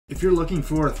If you're looking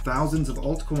for thousands of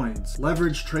altcoins,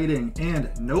 leverage trading, and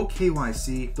no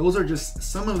KYC, those are just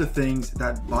some of the things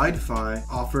that BYDFi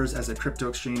offers as a crypto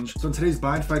exchange. So in today's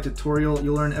BYDFi tutorial,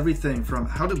 you'll learn everything from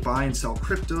how to buy and sell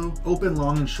crypto, open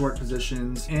long and short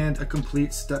positions, and a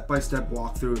complete step-by-step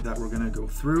walkthrough that we're gonna go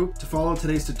through. To follow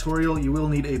today's tutorial, you will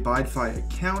need a BYDFi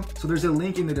account. So there's a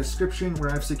link in the description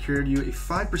where I've secured you a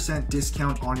 5%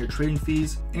 discount on your trading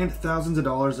fees and thousands of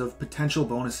dollars of potential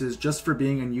bonuses just for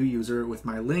being a new user with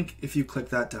my link if you click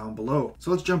that down below. So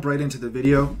let's jump right into the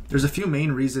video. There's a few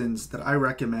main reasons that I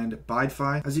recommend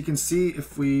BYDFi. As you can see,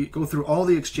 if we go through all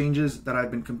the exchanges that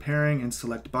I've been comparing and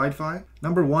select BYDFi,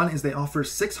 number one is they offer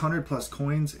 600 plus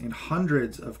coins and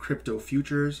hundreds of crypto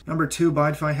futures. Number two,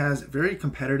 BYDFi has very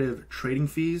competitive trading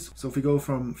fees. So if we go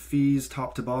from fees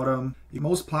top to bottom,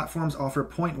 most platforms offer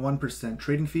 0.1%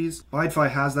 trading fees. BYDFi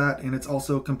has that, and it's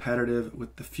also competitive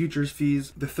with the futures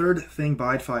fees. The third thing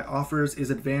BYDFi offers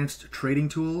is advanced trading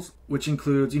tools, which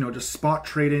includes, just spot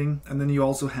trading, and then you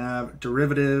also have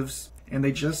derivatives, and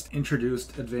they just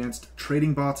introduced advanced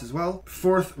trading bots as well.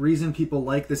 Fourth reason people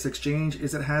like this exchange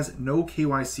is it has no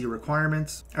KYC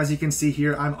requirements. As you can see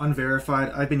here, I'm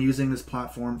unverified. I've been using this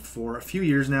platform for a few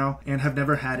years now and have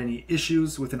never had any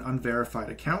issues with an unverified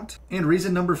account. And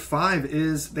reason number five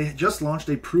is they just launched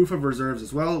a proof of reserves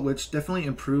as well, which definitely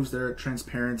improves their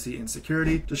transparency and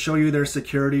security. To show you their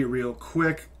security real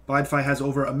quick, BYDFi has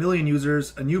over 1 million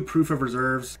users, a new proof of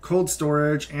reserves, cold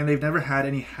storage, and they've never had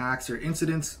any hacks or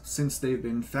incidents since they've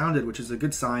been founded, which is a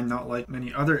good sign, not like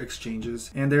many other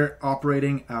exchanges. And they're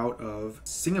operating out of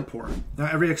Singapore. Now,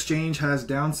 every exchange has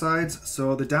downsides.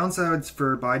 So the downsides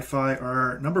for BYDFi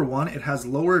are, number one, it has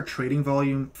lower trading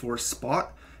volume for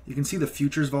spot. You can see the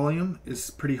futures volume is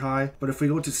pretty high, but if we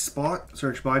go to spot,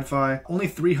 search BYDFi, only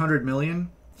 300 million.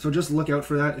 So just look out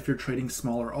for that if you're trading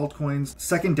smaller altcoins.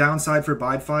 Second downside for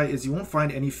BYDFi is you won't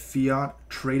find any fiat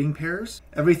trading pairs.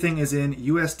 Everything is in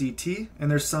USDT,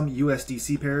 and there's some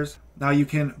USDC pairs. Now you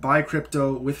can buy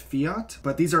crypto with fiat,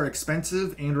 but these are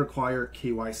expensive and require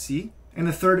KYC. And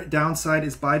the third downside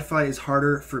is BYDFi is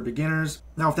harder for beginners.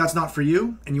 Now, if that's not for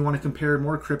you and you want to compare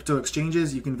more crypto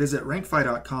exchanges, you can visit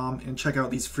rankfi.com and check out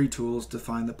these free tools to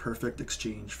find the perfect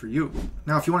exchange for you.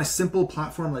 Now, if you want a simple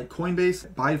platform like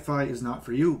Coinbase, BYDFi is not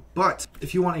for you. But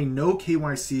if you want a no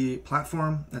KYC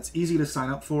platform that's easy to sign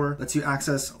up for, lets you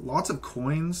access lots of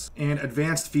coins and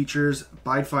advanced features,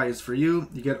 BYDFi is for you.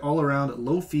 You get all around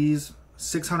low fees,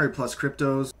 600 plus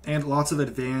cryptos, and lots of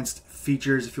advanced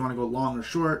features if you want to go long or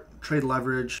short, trade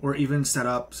leverage, or even set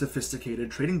up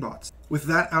sophisticated trading bots. With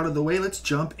that out of the way, let's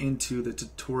jump into the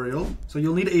tutorial. So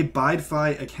you'll need a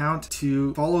BYDFi account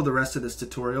to follow the rest of this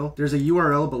tutorial. There's a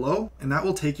URL below, and that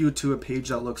will take you to a page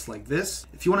that looks like this.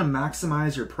 If you want to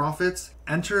maximize your profits,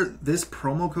 enter this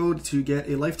promo code to get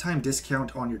a lifetime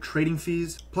discount on your trading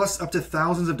fees, plus up to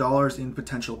thousands of dollars in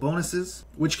potential bonuses,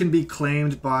 which can be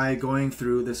claimed by going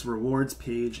through this rewards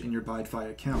page in your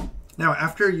BYDFi account. Now,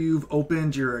 after you've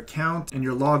opened your account and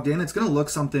you're logged in, it's going to look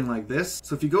something like this.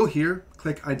 So if you go here,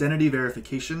 click identity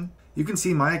verification, you can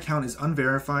see my account is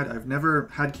unverified. I've never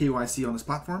had KYC on this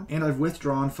platform, and I've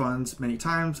withdrawn funds many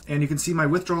times. And you can see my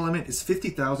withdrawal limit is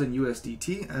 50,000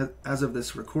 USDT as of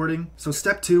this recording. So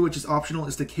step two, which is optional,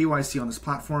 is the KYC on this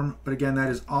platform. But again, that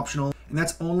is optional. And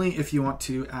that's only if you want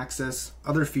to access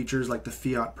other features like the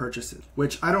fiat purchases,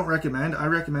 which I don't recommend. I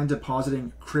recommend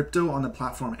depositing crypto on the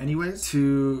platform anyways,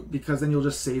 because then you'll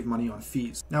just save money on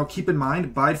fees. Now, keep in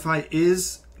mind, BYDFi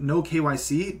is no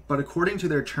KYC, but according to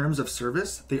their terms of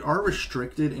service, they are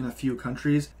restricted in a few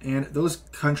countries, and those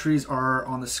countries are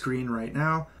on the screen right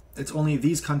now. It's only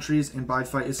these countries, and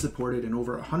BYDFi is supported in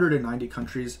over 190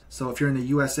 countries. So if you're in the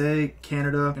USA,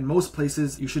 Canada, and most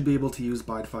places, you should be able to use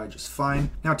BYDFi just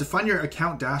fine. Now, to find your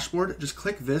account dashboard, just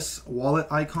click this wallet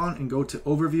icon and go to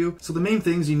overview. So the main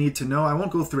things you need to know, I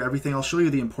won't go through everything, I'll show you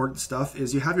the important stuff,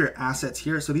 is you have your assets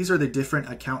here. So these are the different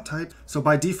account types. So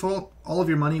by default, all of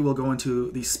your money will go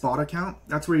into the spot account.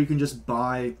 That's where you can just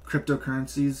buy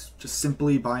cryptocurrencies, just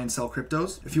simply buy and sell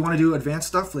cryptos. If you want to do advanced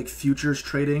stuff like futures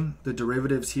trading, the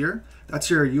derivatives here,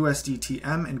 that's your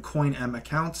USDTM and CoinM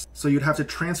accounts. So you'd have to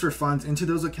transfer funds into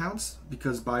those accounts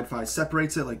because BYDFi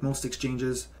separates it like most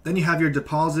exchanges. Then you have your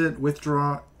deposit,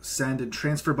 withdraw, send, and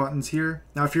transfer buttons here.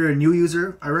 Now, if you're a new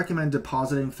user, I recommend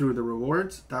depositing through the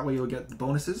rewards. That way you'll get the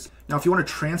bonuses. Now, if you want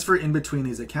to transfer in between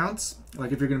these accounts,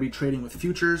 like if you're going to be trading with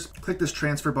futures, click this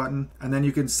transfer button, and then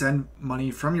you can send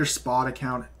money from your spot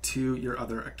account to your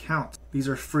other account. These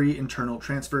are free internal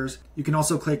transfers. You can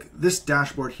also click this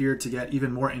dashboard here to get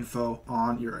even more info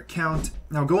on your account.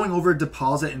 Now going over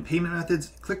deposit and payment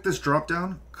methods, click this drop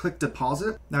down, click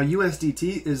deposit. Now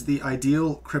USDT is the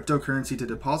ideal cryptocurrency to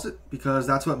deposit because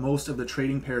that's what most of the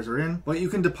trading pairs are in, but you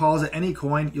can deposit any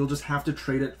coin, you'll just have to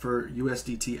trade it for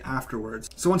USDT afterwards.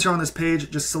 So once you're on this page,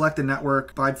 just select the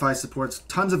network. BYDFi supports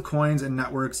tons of coins and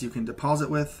networks you can deposit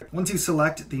with. Once you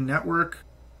select the network,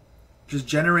 just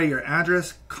generate your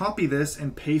address, copy this,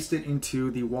 and paste it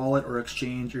into the wallet or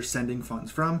exchange you're sending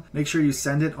funds from. Make sure you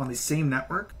send it on the same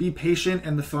network. Be patient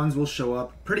and the funds will show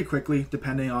up pretty quickly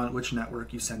depending on which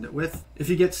network you send it with. If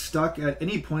you get stuck at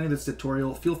any point in this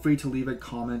tutorial, feel free to leave a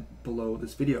comment below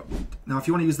this video. Now, if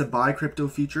you want to use the buy crypto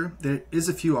feature, there is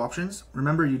a few options.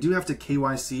 Remember, you do have to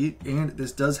KYC and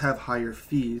this does have higher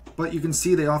fees, but you can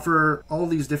see they offer all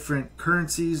these different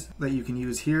currencies that you can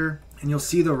use here. And you'll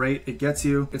see the rate it gets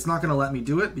you. It's not gonna let me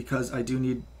do it because I do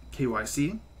need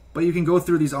KYC, but you can go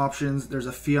through these options. There's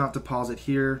a fiat deposit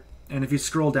here. And if you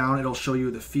scroll down, it'll show you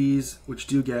the fees, which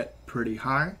do get pretty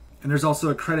high. And there's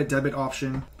also a credit debit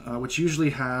option, which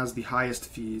usually has the highest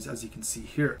fees, as you can see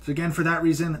here. So again, for that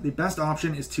reason, the best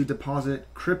option is to deposit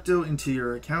crypto into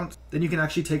your account. Then you can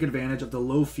actually take advantage of the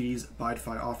low fees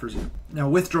BYDFi offers you. Now,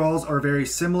 withdrawals are very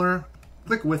similar.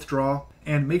 Click withdraw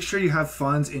and make sure you have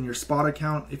funds in your spot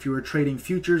account. If you were trading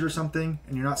futures or something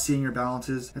and you're not seeing your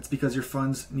balances, that's because your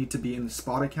funds need to be in the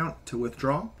spot account to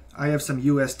withdraw. I have some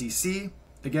USDC.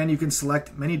 Again, you can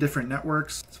select many different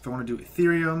networks. So if I want to do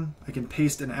Ethereum, I can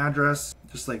paste an address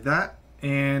just like that.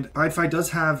 And BYDFi does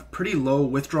have pretty low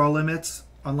withdrawal limits,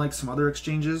 unlike some other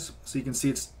exchanges. So you can see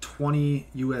it's 20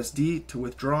 USD to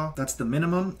withdraw. That's the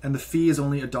minimum. And the fee is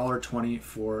only $1.20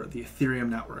 for the Ethereum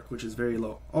network, which is very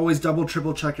low. Always double,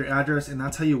 triple check your address, and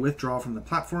that's how you withdraw from the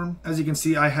platform. As you can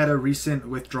see, I had a recent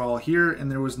withdrawal here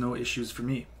and there was no issues for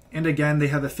me. And again, they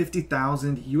have a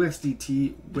 50,000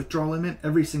 USDT withdrawal limit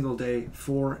every single day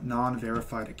for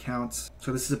non-verified accounts.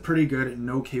 So this is a pretty good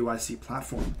no KYC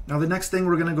platform. Now, the next thing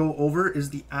we're gonna go over is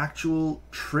the actual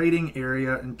trading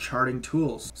area and charting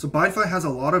tools. So BYDFi has a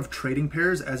lot of trading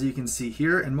pairs, as you can see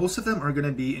here, and most of them are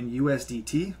gonna be in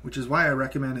USDT, which is why I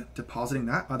recommend depositing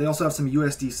that. They also have some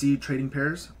USDC trading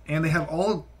pairs, and they have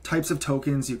all types of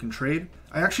tokens you can trade.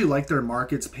 I actually like their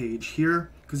markets page here,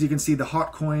 because you can see the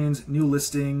hot coins, new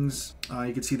listings,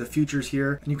 you can see the futures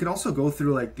here, and you can also go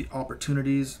through like the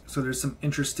opportunities. So there's some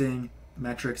interesting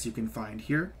metrics you can find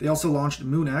here. They also launched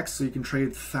MoonX, so you can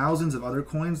trade thousands of other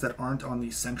coins that aren't on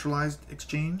the centralized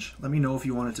exchange. Let me know if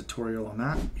you want a tutorial on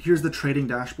that. Here's the trading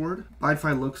dashboard.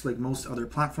 BYDFi looks like most other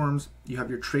platforms. You have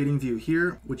your trading view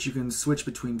here, which you can switch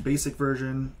between basic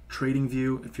version, trading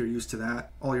view if you're used to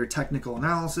that, all your technical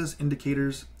analysis,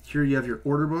 indicators. Here you have your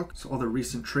order book, so all the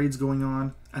recent trades going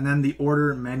on, and then the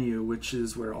order menu, which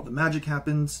is where all the magic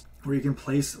happens, where you can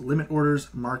place limit orders,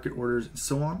 market orders, and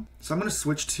so on. So I'm going to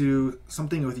switch to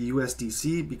something with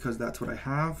USDC because that's what I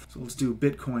have. So let's do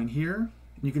Bitcoin here.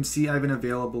 And you can see I have an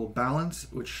available balance,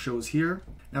 which shows here.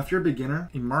 Now, if you're a beginner,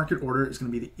 a market order is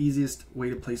going to be the easiest way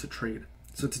to place a trade.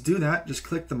 So to do that, just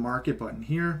click the market button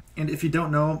here. And if you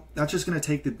don't know, that's just going to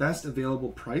take the best available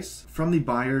price from the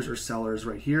buyers or sellers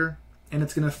right here, and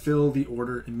it's going to fill the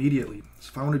order immediately.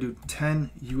 So if I want to do 10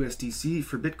 USDC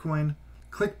for Bitcoin,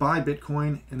 click buy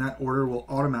Bitcoin, and that order will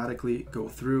automatically go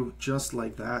through just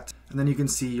like that. And then you can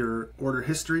see your order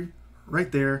history right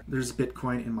there. There's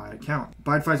Bitcoin in my account.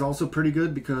 BYDFi is also pretty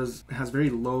good because it has very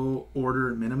low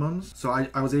order minimums. So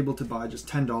I was able to buy just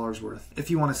 $10 worth. If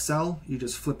you want to sell, you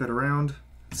just flip it around,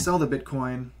 sell the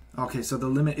Bitcoin. Okay, so the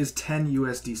limit is 10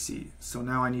 USDC. So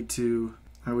now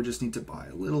I would just need to buy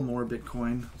a little more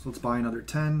Bitcoin. So let's buy another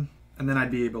 10, and then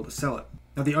I'd be able to sell it.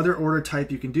 Now, the other order type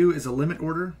you can do is a limit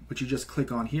order, which you just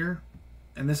click on here.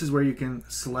 And this is where you can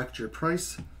select your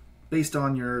price based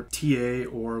on your TA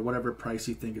or whatever price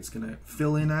you think it's gonna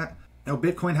fill in at. Now,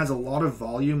 Bitcoin has a lot of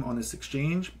volume on this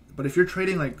exchange, but if you're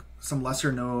trading like some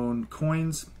lesser known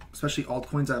coins, especially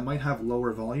altcoins that might have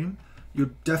lower volume,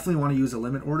 you definitely want to use a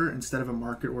limit order instead of a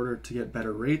market order to get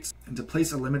better rates. And to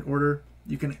place a limit order,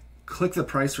 you can click the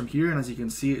price from here, and as you can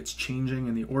see, it's changing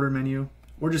in the order menu,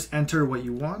 or just enter what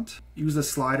you want. Use the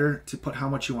slider to put how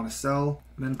much you want to sell,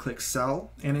 and then click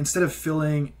sell. And instead of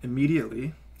filling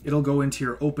immediately, it'll go into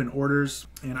your open orders.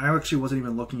 And I actually wasn't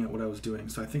even looking at what I was doing,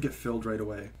 so I think it filled right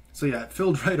away. So yeah, it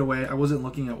filled right away. I wasn't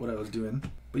looking at what I was doing.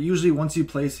 But usually once you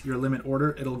place your limit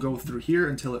order, it'll go through here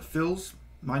until it fills.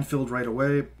 Mine filled right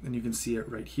away, and you can see it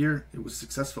right here. It was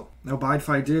successful. Now,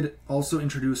 BYDFi did also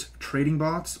introduce trading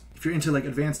bots. If you're into like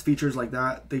advanced features like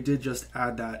that, they did just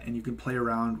add that, and you can play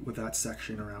around with that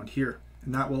section around here.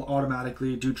 And that will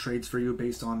automatically do trades for you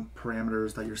based on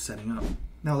parameters that you're setting up.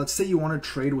 Now, let's say you want to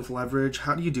trade with leverage.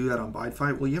 How do you do that on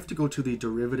BYDFi? Well, you have to go to the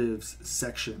derivatives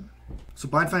section. So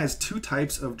BYDFi has two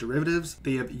types of derivatives.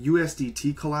 They have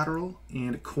USDT collateral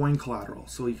and coin collateral.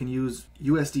 So you can use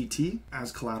USDT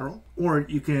as collateral, or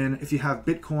you can, if you have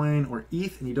Bitcoin or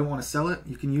ETH and you don't want to sell it,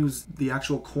 you can use the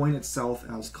actual coin itself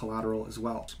as collateral as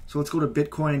well. So let's go to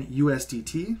Bitcoin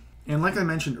USDT. And like I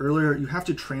mentioned earlier, you have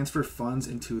to transfer funds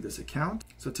into this account.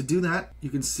 So to do that, you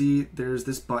can see there's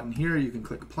this button here. You can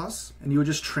click plus, and you would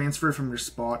just transfer from your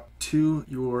spot to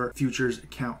your futures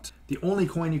account. The only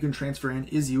coin you can transfer in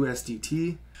is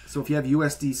USDT. So if you have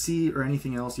USDC or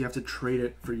anything else, you have to trade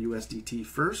it for USDT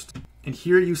first. And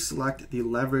here you select the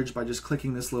leverage by just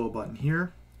clicking this little button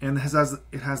here. And it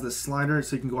has this slider,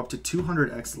 so you can go up to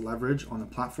 200x leverage on the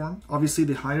platform. Obviously,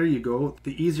 the higher you go,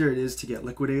 the easier it is to get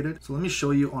liquidated. So let me show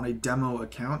you on a demo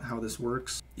account how this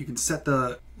works. You can set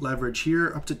the leverage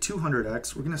here up to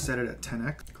 200x. We're gonna set it at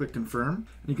 10x. Click confirm.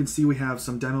 And you can see we have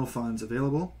some demo funds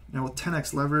available. Now with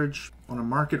 10x leverage on a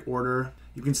market order,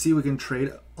 you can see we can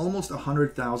trade almost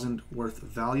 100,000 worth of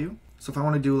value. So if I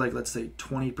wanna do like, let's say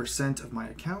 20% of my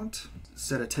account,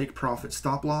 set a take profit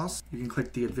stop loss, you can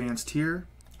click the advanced here.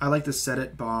 I like to set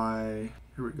it by,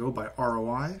 here we go, by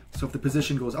ROI. So if the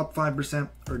position goes up 5%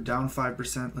 or down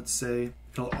 5%, let's say,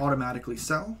 it'll automatically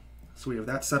sell. So we have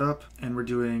that set up, and we're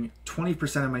doing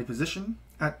 20% of my position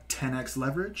at 10x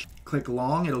leverage. Click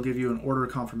long, it'll give you an order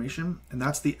confirmation, and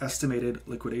that's the estimated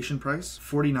liquidation price,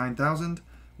 49,000,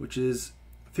 which is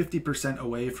 50%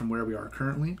 away from where we are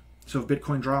currently. So if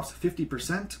Bitcoin drops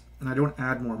 50% and I don't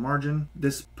add more margin,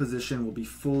 this position will be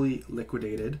fully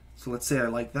liquidated. So let's say I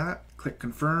like that, click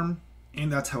confirm,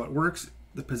 and that's how it works.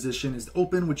 The position is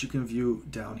open, which you can view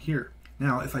down here.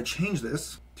 Now, if I change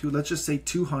this to, let's just say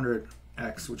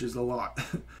 200x, which is a lot.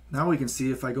 Now we can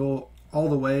see if I go all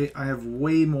the way, I have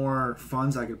way more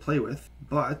funds I could play with.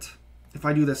 But if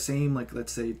I do the same, like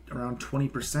let's say around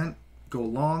 20%, go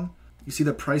long, you see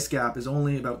the price gap is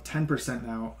only about 10%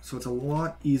 now. So it's a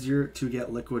lot easier to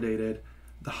get liquidated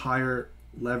the higher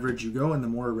leverage you go and the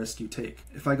more risk you take.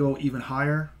 If I go even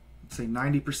higher, say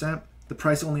 90%, the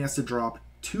price only has to drop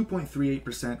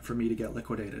 2.38% for me to get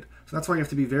liquidated. So that's why you have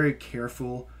to be very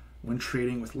careful when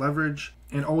trading with leverage,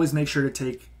 and always make sure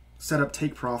to set up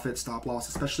take profit stop loss,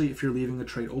 especially if you're leaving the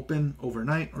trade open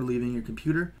overnight or leaving your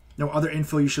computer. Now, other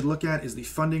info you should look at is the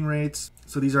funding rates.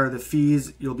 So these are the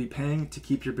fees you'll be paying to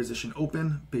keep your position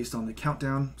open based on the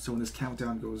countdown. So when this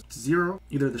countdown goes to 0,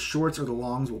 either the shorts or the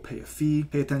longs will pay a fee.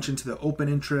 Pay attention to the open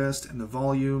interest and the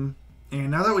volume.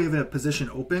 And now that we have a position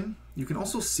open, you can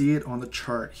also see it on the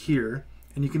chart here,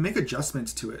 and you can make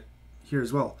adjustments to it here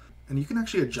as well. And you can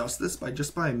actually adjust this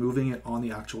by moving it on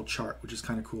the actual chart, which is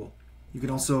kind of cool. You can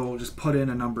also just put in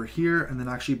a number here and then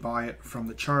actually buy it from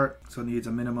the chart. So it needs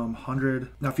a minimum 100.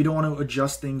 Now, if you don't want to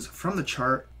adjust things from the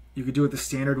chart, you could do it the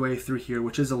standard way through here,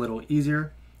 which is a little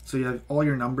easier. So you have all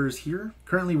your numbers here.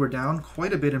 Currently, we're down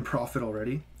quite a bit in profit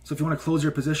already. So if you want to close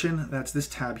your position, that's this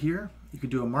tab here. You could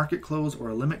do a market close or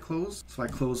a limit close. So if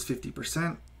I close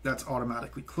 50%, that's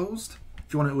automatically closed.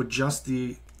 If you want to adjust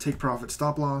the take profit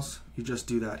stop loss, you just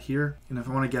do that here. And if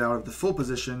I want to get out of the full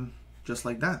position, just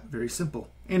like that, very simple.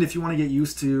 And if you want to get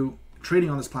used to trading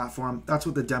on this platform, that's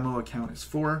what the demo account is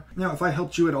for. Now, if I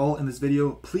helped you at all in this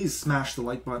video, please smash the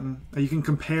like button. You can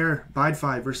compare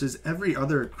BYDFi versus every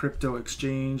other crypto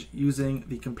exchange using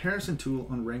the comparison tool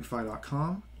on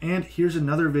rankfi.com. And here's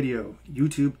another video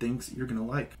YouTube thinks you're gonna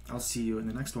like. I'll see you in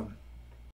the next one.